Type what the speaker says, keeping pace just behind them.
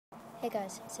Hey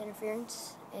guys, it's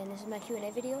Interference, and this is my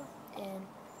Q&A video, and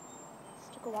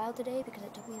it took a while today because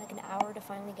it took me like an hour to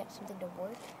finally get something to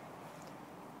work.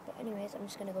 But anyways, I'm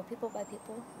just going to go people by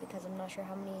people because I'm not sure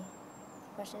how many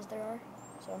questions there are,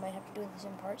 so I might have to do this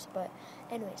in parts, but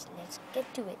anyways, let's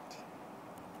get to it.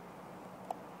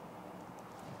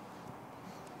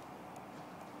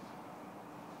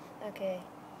 Okay,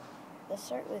 let's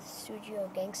start with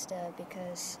Sujio Gangsta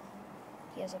because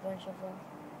he has a bunch of them.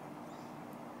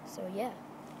 So yeah,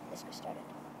 let's get started.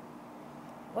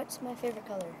 What's my favorite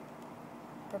color?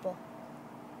 Purple.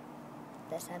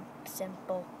 That's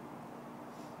simple.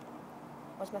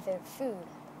 What's my favorite food?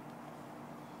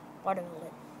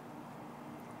 Watermelon.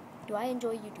 Do I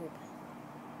enjoy YouTube?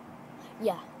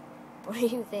 Yeah. What do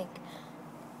you think?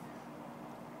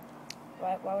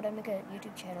 Why would I make a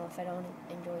YouTube channel if I don't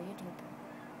enjoy YouTube?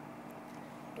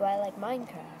 Do I like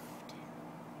Minecraft?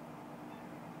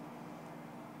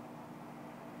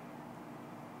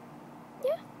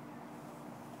 Yeah.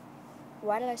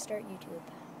 Why did I start YouTube?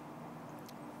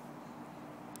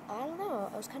 I don't know.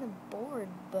 I was kind of bored,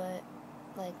 but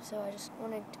so I just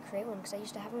wanted to create one because I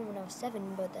used to have one when I was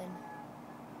 7, but then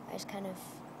I just kind of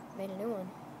made a new one.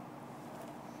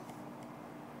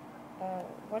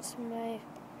 What's my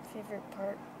favorite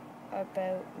part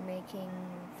about making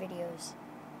videos?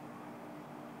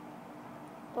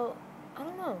 Well, I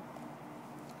don't know.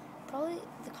 Probably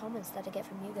the comments that I get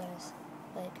from you guys.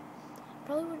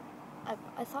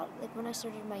 I thought when I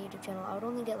started my YouTube channel, I would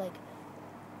only get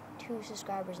 2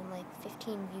 subscribers and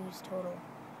 15 views total.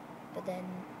 But then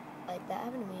that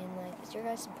happened to me, and it's your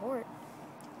guys' support.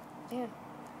 Yeah.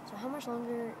 So how much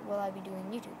longer will I be doing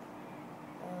YouTube?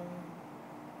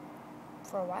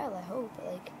 For a while, I hope.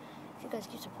 If you guys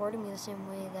keep supporting me the same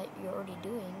way that you're already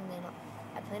doing, then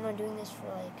I plan on doing this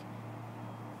for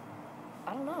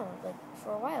I don't know,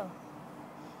 for a while.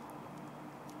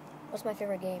 What's my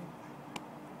favorite game?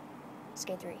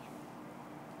 Skate 3.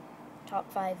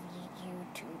 Top 5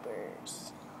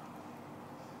 YouTubers.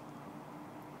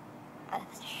 I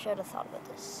should have thought about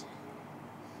this.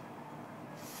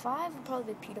 5 would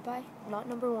probably be PewDiePie, not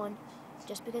number 1.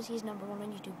 Just because he's number 1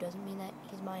 on YouTube doesn't mean that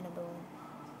he's my number 1.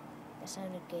 That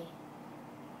sounded gay.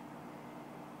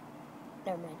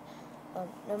 Never mind.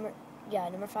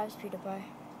 Number 5 is PewDiePie.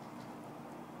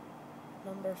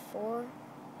 Number 4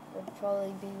 would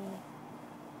probably be,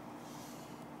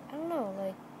 I don't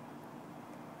know,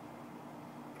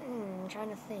 I'm trying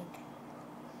to think.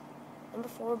 Number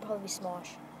 4 would probably be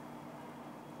Smosh.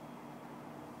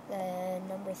 Then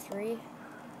number 3,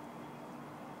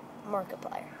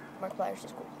 Markiplier. Markiplier's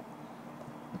just cool.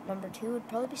 Number 2 would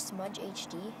probably be Smudge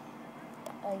HD.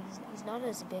 He's not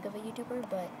as big of a YouTuber,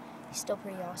 but he's still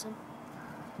pretty awesome.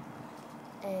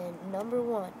 And number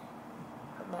 1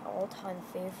 of my all-time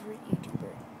favorite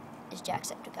YouTuber is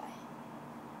Jacksepticeye.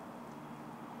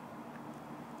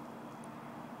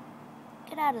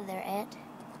 Get out of there, ant.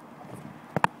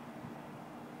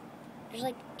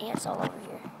 There's ants all over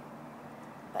here.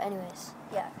 But anyways,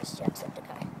 yeah, it's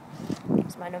Jacksepticeye.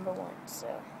 It's my number 1,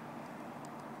 so.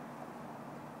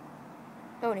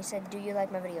 Oh, and he said, do you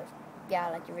like my videos? Yeah,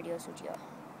 I like your videos, Sujio.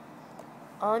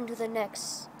 On to the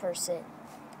next person.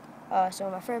 So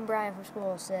my friend Brian from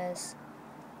school says,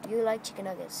 do you like chicken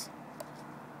nuggets?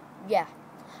 Yeah.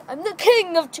 I'm the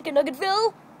king of Chicken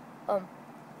Nuggetville!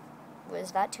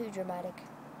 Was that too dramatic?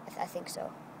 I think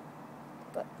so.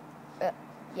 But,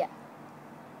 yeah.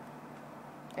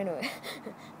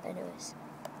 Anyways.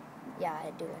 Yeah,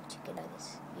 I do like chicken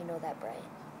nuggets. You know that, Brian.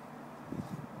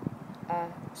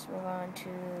 Let's move on to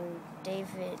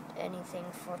David Anything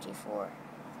 44.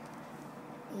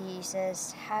 He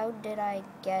says, how did I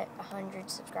get 100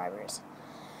 subscribers?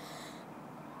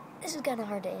 This is kind of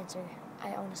hard to answer.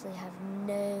 I honestly have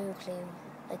no clue.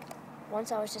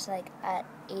 Once I was just at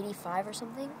 85 or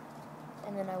something,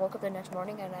 and then I woke up the next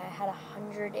morning and I had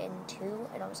 102,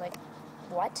 and I was like,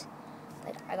 what?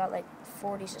 I got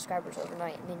 40 subscribers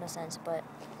overnight. It made no sense, but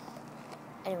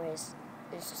anyways,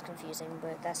 it was just confusing,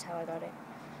 but that's how I got it.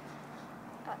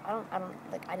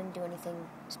 I didn't do anything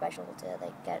special to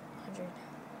get 100.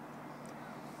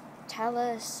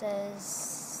 Tala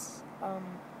says,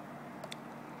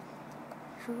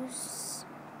 who's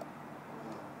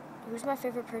my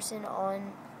favorite person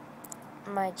on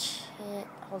my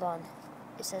hold on,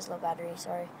 it says low battery,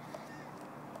 sorry.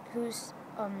 Who's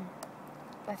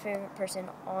my favorite person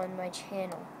on my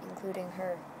channel, including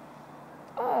her?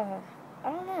 I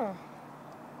don't know.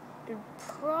 It'd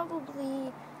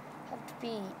probably have to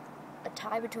be a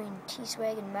tie between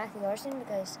T-Swag and Matthew Larson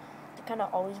because they're kind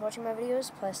of always watching my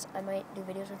videos, plus I might do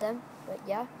videos with them, but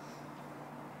yeah.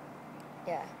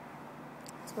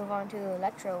 Let's move on to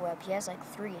Electro Web. He has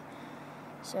 3.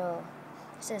 So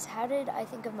it says, how did I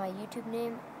think of my YouTube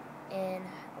name, and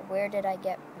where did I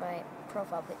get my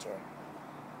profile picture?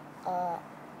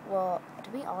 Well, to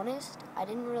be honest, I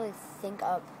didn't really think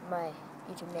up my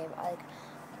YouTube name.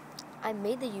 I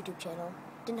made the YouTube channel,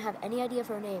 didn't have any idea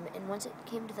for a name, and once it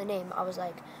came to the name, I was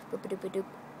like, boop doop doop,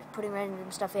 putting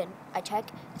random stuff in. I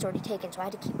check, it's already taken, so I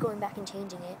had to keep going back and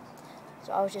changing it.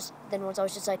 So once I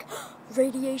was just like,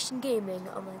 Radiation Gaming,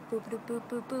 I'm like, boop doop boop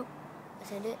boop boop, I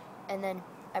send it, and then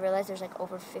I realized there's like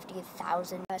over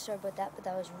 50,000. Sorry about that, but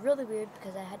that was really weird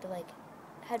because I had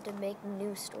to make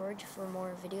new storage for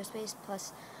more video space.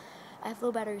 Plus, I have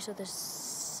low battery, so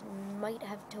this might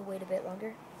have to wait a bit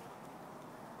longer.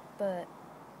 But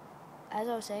as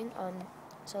I was saying,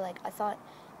 so like I thought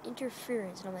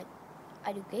interference, and I'm like,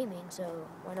 I do gaming, so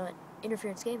why not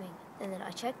interference gaming? And then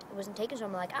I checked, it wasn't taken, so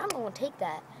I'm like, I'm gonna take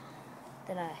that.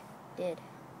 Then I did.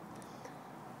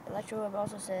 ElectroWeb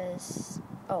also says,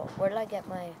 oh, where did I get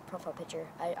my profile picture?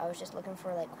 I was just looking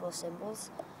for like cool symbols,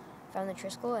 found the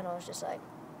Triskel, and I was just like,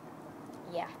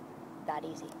 yeah, that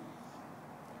easy.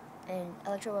 And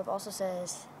ElectroWeb also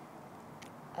says,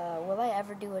 will I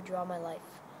ever do a draw my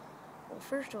life? Well,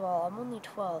 first of all, I'm only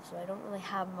 12, so I don't really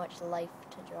have much life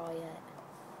to draw yet.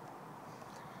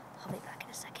 I'll be back in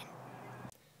a second.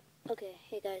 Okay,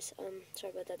 hey guys,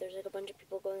 sorry about that. There's like a bunch of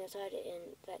people going outside,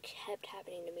 and that kept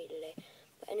happening to me today.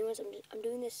 But anyways, I'm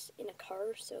doing this in a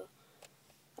car, so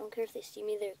I don't care if they see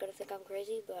me, they're gonna think I'm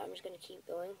crazy, but I'm just gonna keep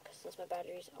going, because since my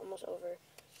battery's almost over.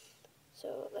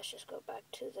 So let's just go back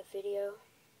to the video.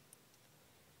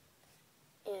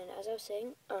 And as I was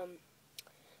saying, I'm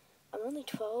only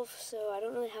 12, so I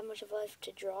don't really have much of life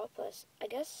to draw. Plus, I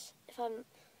guess if I'm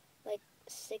like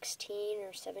 16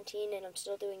 or 17 and I'm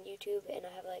still doing YouTube and I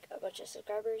have like a bunch of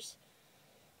subscribers,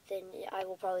 then I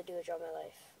will probably do a draw my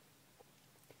life.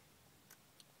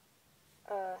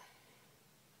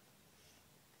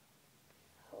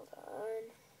 Hold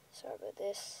on. Sorry about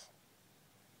this.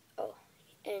 Oh,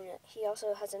 and he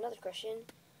also has another question.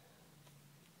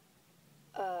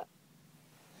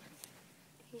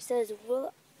 He says,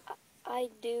 will I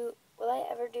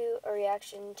ever do a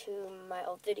reaction to my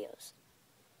old videos?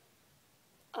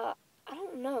 I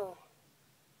don't know.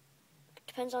 It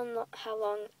depends on how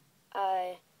long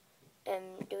I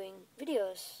am doing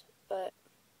videos, but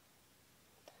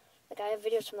like I have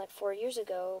videos from like 4 years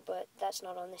ago, but that's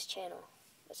not on this channel.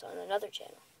 That's on another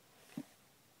channel.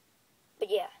 But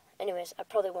yeah, anyways, I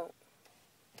probably won't.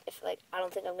 If like, I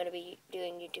don't think I'm going to be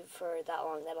doing YouTube for that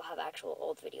long that'll have actual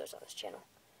old videos on this channel.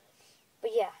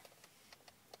 But yeah.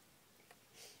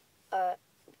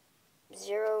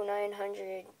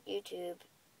 0900 YouTube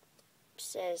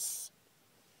says,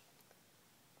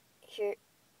 here,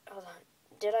 hold on.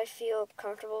 Did I feel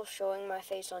comfortable showing my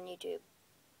face on YouTube?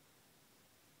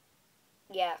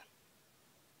 Yeah.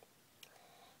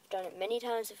 I've done it many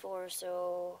times before,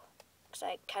 so, because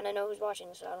I kind of know who's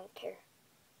watching, so I don't care.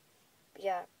 But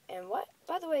yeah, and what,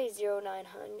 by the way,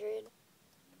 0900,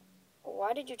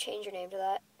 why did you change your name to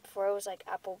that? Before it was like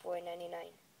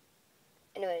Appleboy99.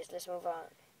 Anyways, let's move on.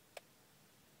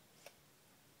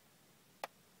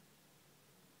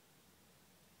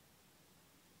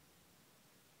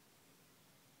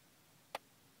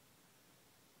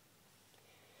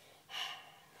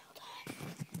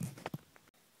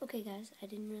 Okay guys, I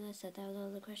didn't realize that was all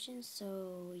the questions,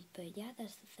 so, but yeah,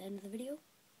 that's the end of the video.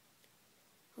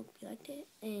 Hope you liked it,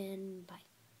 and bye.